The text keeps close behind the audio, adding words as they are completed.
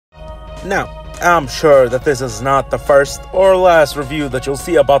Now, I'm sure that this is not the first or last review that you'll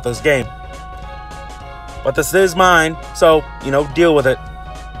see about this game. But this is mine, so, deal with it.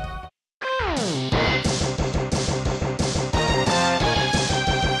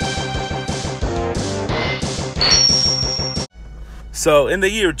 So, in the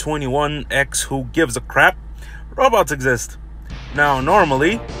year 21X, who gives a crap? Robots exist. Now,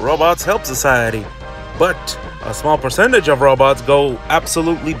 normally, robots help society, but a small percentage of robots go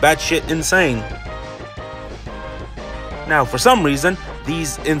absolutely batshit insane. Now, for some reason,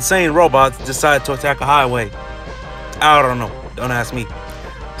 these insane robots decide to attack a highway. I don't know, don't ask me.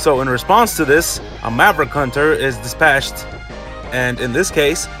 So, in response to this, a Maverick Hunter is dispatched, and in this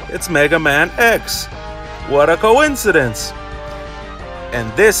case, it's Mega Man X. What a coincidence! And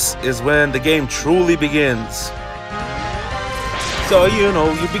this is when the game truly begins. So, you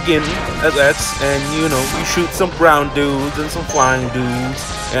begin as X, and, you shoot some ground dudes and some flying dudes.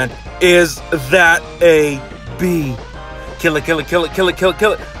 And is that a B? Kill it, kill it, kill it, kill it, kill it,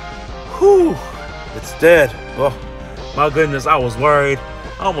 kill it. Whew, it's dead. Oh, my goodness, I was worried.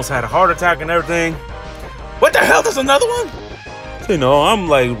 I almost had a heart attack and everything. What the hell, there's another one? I'm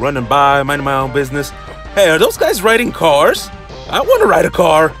like running by, minding my own business. Hey, are those guys riding cars? I want to ride a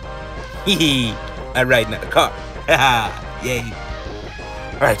car. Hee I ride in a car. Haha, yay.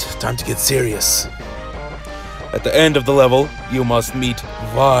 Alright, time to get serious. At the end of the level, you must meet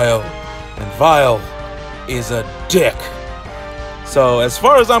Vile. And Vile is a dick. So, as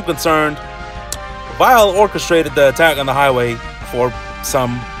far as I'm concerned, Vile orchestrated the attack on the highway for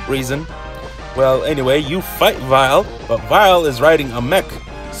some reason. Well, anyway, you fight Vile, but Vile is riding a mech.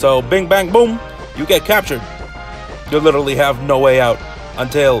 So, bing bang boom, you get captured. You literally have no way out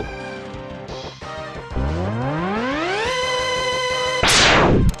until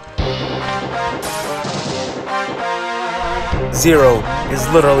Zero is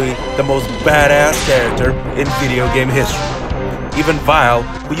literally the most badass character in video game history. Even Vile,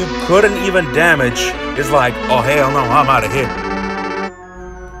 who you couldn't even damage, is like, oh hell no, I'm out of here.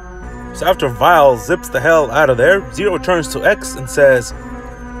 So after Vile zips the hell out of there, Zero turns to X and says,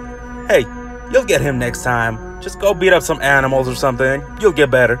 hey, you'll get him next time. Just go beat up some animals or something. You'll get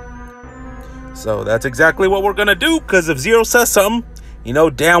better. So that's exactly what we're gonna do, because if Zero says something,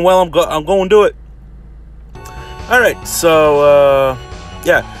 damn well I'm going to do it. Alright, so,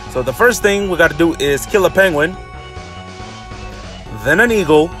 yeah. So the first thing we gotta do is kill a penguin, then an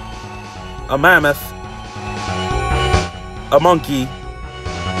eagle, a mammoth, a monkey,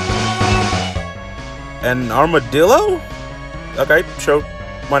 an armadillo? Okay, sure,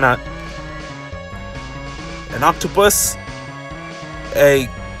 why not? An octopus, a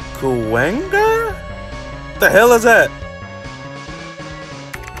kuwenga? What the hell is that?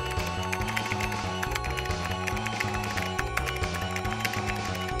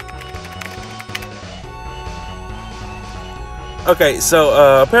 Okay,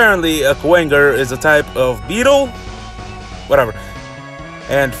 so apparently a kuwenga is a type of beetle, whatever.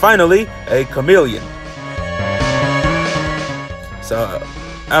 And finally, a chameleon. So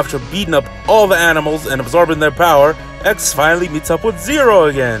after beating up all the animals and absorbing their power, X finally meets up with Zero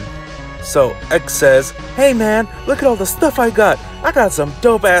again. So X says, hey man, look at all the stuff I got. I got some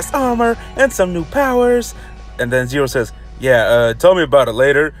dope ass armor and some new powers. And then Zero says, yeah, tell me about it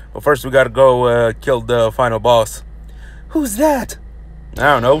later. But first we gotta go kill the final boss. Who's that?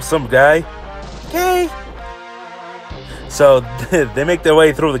 I don't know, some guy. Okay. So they make their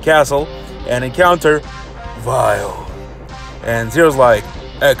way through the castle and encounter Vile. And Zero's like,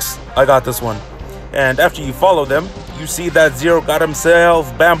 X, I got this one. And after you follow them, you see that Zero got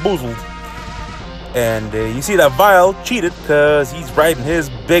himself bamboozled. And you see that Vile cheated because he's riding his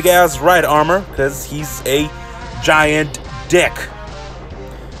big ass ride armor because he's a giant dick.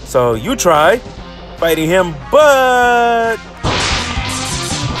 So you try fighting him, but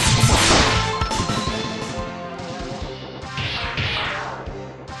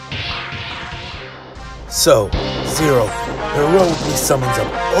so Zero heroically summons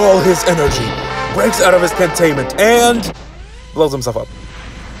up all his energy, breaks out of his containment, and blows himself up.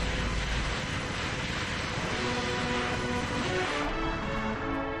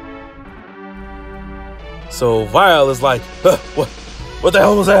 So Vile is like, what the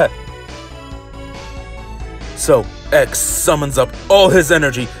hell was that? So X summons up all his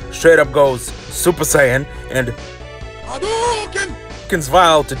energy, straight up goes Super Saiyan, and Hadouken!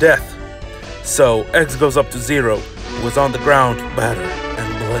 Vile to death. So X goes up to Zero, who is on the ground, battered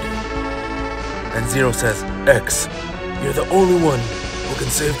and bloody. And Zero says, X, you're the only one who can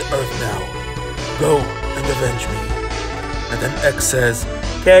save the Earth now. Go and avenge me. And then X says,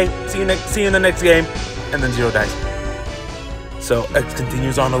 okay, see you in the next game. And then Zero dies. So X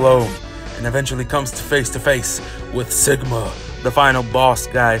continues on alone, and eventually comes to face with Sigma, the final boss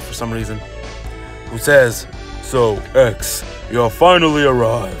guy for some reason, who says, "So, X, you have finally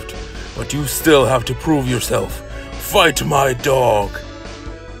arrived, but you still have to prove yourself. Fight my dog."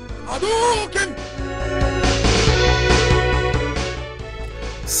 Hadouken!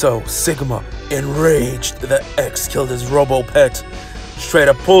 So Sigma, enraged that X killed his robo-pet, straight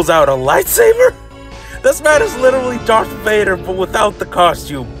up pulls out a lightsaber? This man is literally Darth Vader, but without the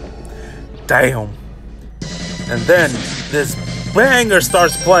costume. Damn. And then this banger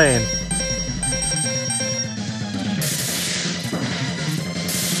starts playing.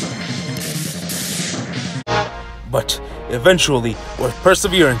 But eventually, with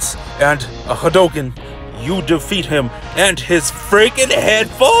perseverance and a Hadouken, you defeat him and his freaking head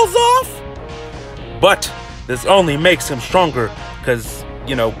falls off? But this only makes him stronger because,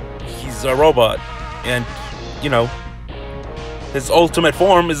 you know, he's a robot and, you know, his ultimate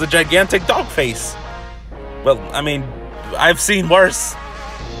form is a gigantic dog face. Well, I mean, I've seen worse.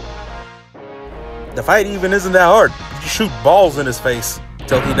 The fight even isn't that hard. You shoot balls in his face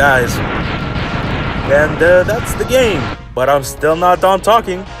till he dies. And that's the game. But I'm still not done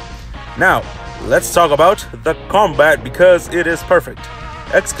talking. Now, let's talk about the combat because it is perfect.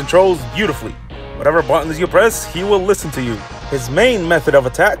 X controls beautifully. Whatever buttons you press, he will listen to you. His main method of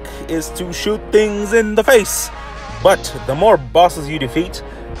attack is to shoot things in the face. But the more bosses you defeat,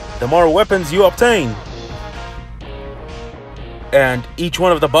 the more weapons you obtain. And each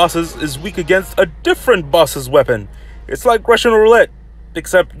one of the bosses is weak against a different boss's weapon. It's like Russian roulette,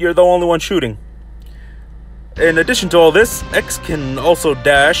 except you're the only one shooting. In addition to all this, X can also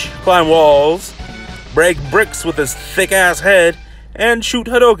dash, climb walls, break bricks with his thick-ass head, and shoot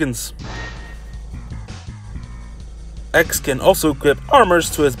Hadoukens. X can also equip armors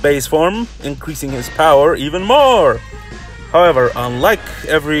to his base form, increasing his power even more. However, unlike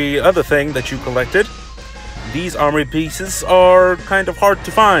every other thing that you collected, these armory pieces are kind of hard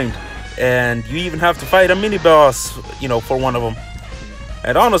to find, and you even have to fight a mini-boss, you know, for one of them.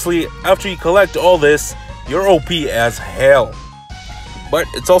 And honestly, after you collect all this, you're OP as hell. But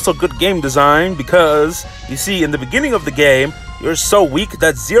it's also good game design because, you see, in the beginning of the game, you're so weak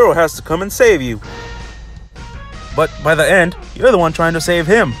that Zero has to come and save you. But by the end, you're the one trying to save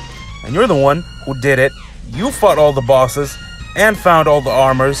him. And you're the one who did it. You fought all the bosses, and found all the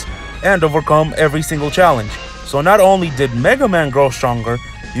armors, and overcome every single challenge. So not only did Mega Man grow stronger,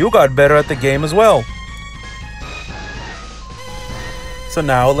 you got better at the game as well. So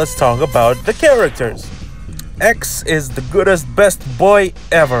now let's talk about the characters. X is the goodest, best boy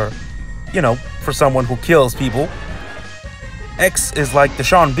ever. You know, for someone who kills people. X is like the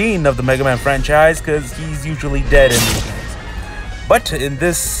Sean Bean of the Mega Man franchise because he's usually dead in these games. But in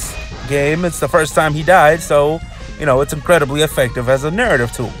this game, it's the first time he died, so, you know, it's incredibly effective as a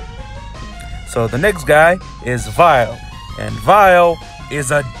narrative tool. So the next guy is Vile, and Vile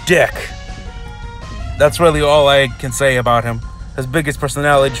is a dick. That's really all I can say about him. His biggest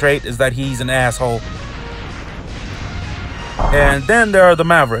personality trait is that he's an asshole. And then there are the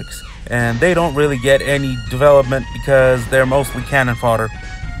Mavericks, and they don't really get any development because they're mostly cannon fodder.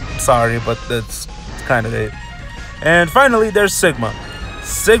 Sorry, but that's kind of it. And finally, there's Sigma.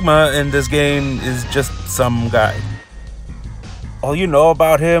 Sigma in this game is just some guy. All you know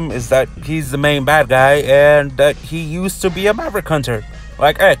about him is that he's the main bad guy and that he used to be a Maverick Hunter,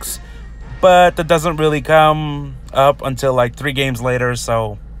 like X. But that doesn't really come up until like 3 games later,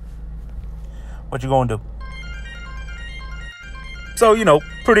 so what you gonna do? So, you know,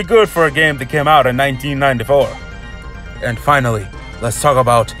 pretty good for a game that came out in 1994. And finally, let's talk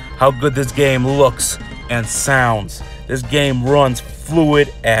about how good this game looks and sounds. This game runs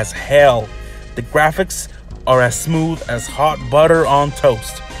fluid as hell. The graphics are as smooth as hot butter on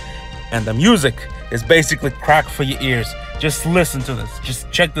toast. And the music is basically crack for your ears. Just listen to this.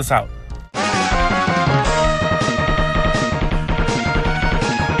 Just check this out.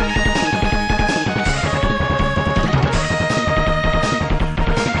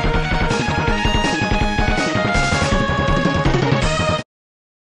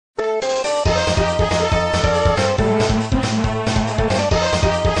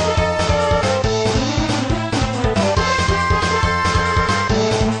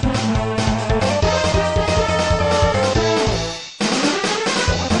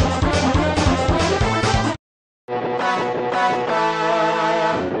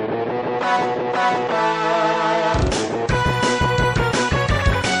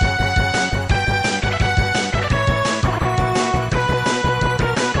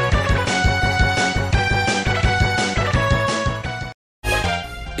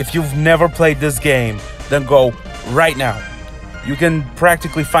 If you've never played this game, then go right now. You can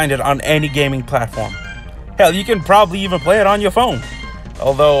practically find it on any gaming platform. Hell, you can probably even play it on your phone.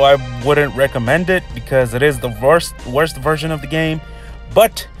 Although I wouldn't recommend it because it is the worst version of the game.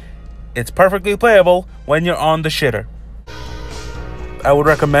 But it's perfectly playable when you're on the shitter. I would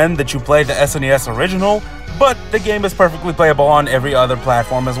recommend that you play the SNES original, but the game is perfectly playable on every other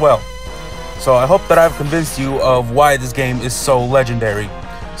platform as well. So I hope that I've convinced you of why this game is so legendary.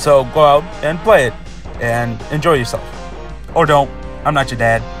 So go out and play it and enjoy yourself. Or don't. I'm not your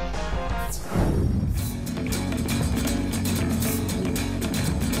dad.